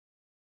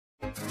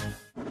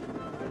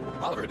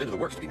Oliver had been to the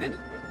works to be mended.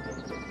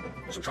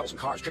 Some troublesome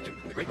cars tricked him,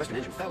 and the Great Western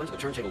engine fell into the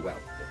turntable well.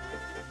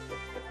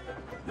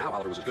 Now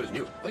Oliver was as good as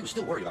new, but he was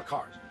still worried about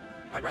cars.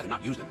 I'd rather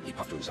not use them, he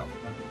puffed to himself.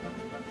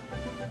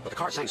 But the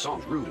cars sang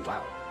songs rude and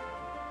loud.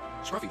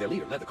 Scruffy, their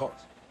leader, led the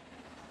chorus.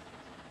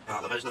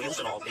 Oliver's no use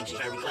at all, thinks he's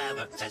very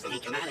clever, says that he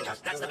can manage us,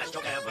 that's the best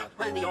joke ever.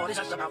 When the orders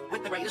us about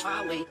with the greatest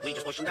folly, we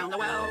just push him down the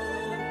well.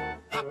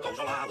 Up goes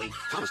a lolly.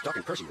 Thomas, Duck,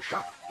 and Percy were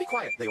shocked. Be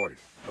quiet, they ordered.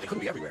 But they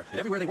couldn't be everywhere, and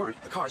everywhere they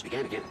weren't, the cars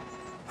began again.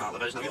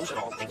 Oliver's no use at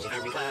all, thinks he's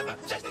very clever,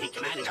 says that he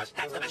can manage us,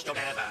 that's the best joke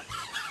ever.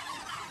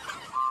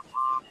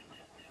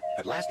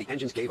 At last, the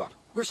engines gave up.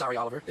 We're sorry,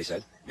 Oliver, they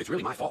said. It's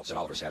really my fault, said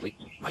Oliver sadly.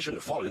 I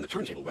shouldn't have fallen in the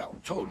turntable well.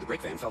 Toad, the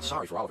brake van, felt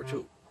sorry for Oliver,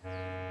 too.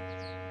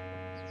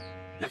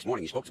 Next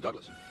morning, he spoke to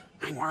Douglas.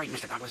 I'm worried,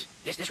 Mr. Douglas.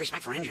 This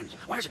disrespect for engines.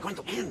 Where is it going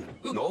to end?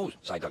 Who knows,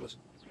 sighed Douglas.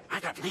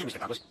 I've got a plan, Mr.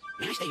 Douglas.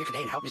 May I stay here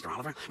today and help Mr.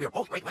 Oliver? We are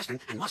both Great Western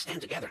and must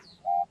stand together.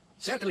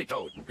 Certainly,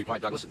 Toad,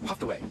 replied Douglas and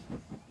puffed away.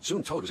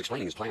 Soon Toad was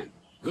explaining his plan.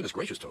 Goodness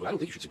gracious, Toad, I don't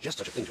think you should suggest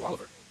such a thing to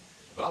Oliver.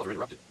 But Oliver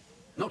interrupted.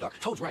 No, Duck,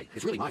 Toad's right.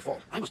 It's really my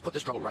fault. I must put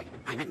this trouble right.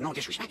 I meant no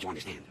disrespect, you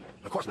understand.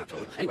 Of course not,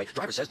 Toad. Anyway,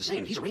 driver says the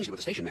same. He's arranged it with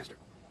the station master.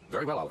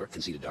 Very well, Oliver,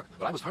 conceded Duck,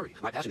 but I must hurry.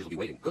 My passengers will be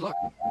waiting. Good luck.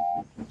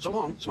 So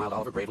long, smiled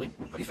Oliver bravely,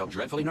 but he felt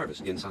dreadfully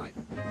nervous inside.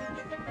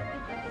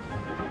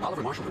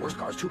 Oliver marshaled the worst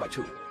cars 2 by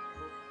 2.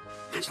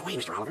 That's the way,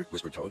 Mr. Oliver,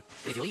 whispered Toad.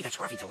 But if you leave that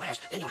Scruffy to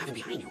last, then you'll have him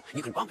behind you.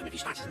 You can bump him if he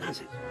starts his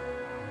nonsense.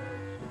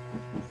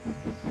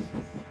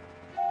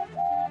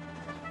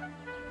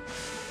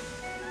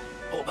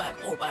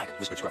 Hold back,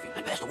 whispered Scruffy,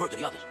 and pass the word to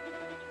the others.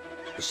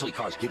 The silly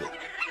cars giggled.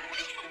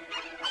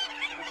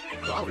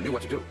 But Oliver knew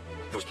what to do.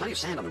 There was plenty of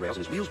sand on the rails,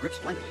 and his wheels gripped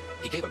splendidly.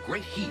 He gave a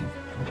great heave.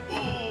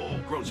 Oh,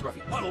 groaned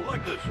Scruffy. I don't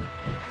like this.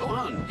 Go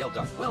on, yelled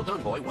Duck. Well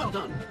done, boy, well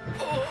done.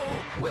 Oh,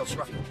 wailed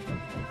Scruffy.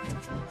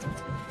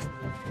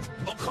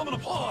 I'm coming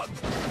apart.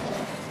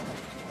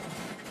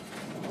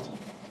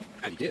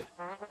 And he did.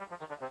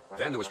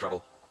 Then there was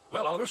trouble.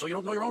 Well, Oliver, so you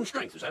don't know your own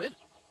strength, is that it?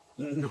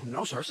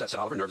 No, sir, said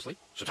Oliver nervously.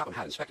 So Topham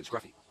had inspected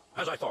Scruffy.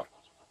 As I thought.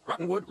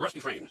 Rotten wood, rusty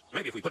frames.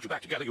 Maybe if we put you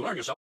back together, you'll earn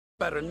yourself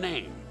a better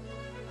name.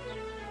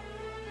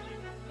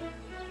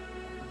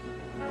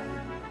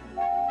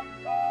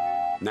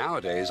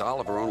 Nowadays,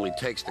 Oliver only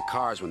takes the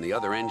cars when the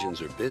other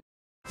engines are busy.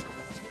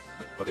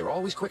 But they're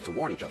always quick to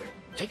warn each other.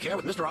 Take care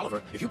with Mr.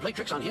 Oliver. If you play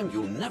tricks on him,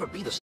 you'll never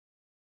be the same.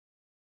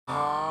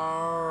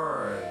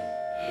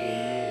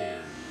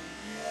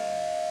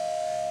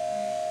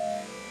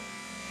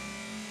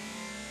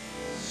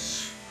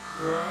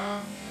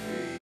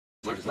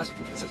 Learned his lesson.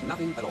 It says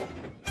nothing at all.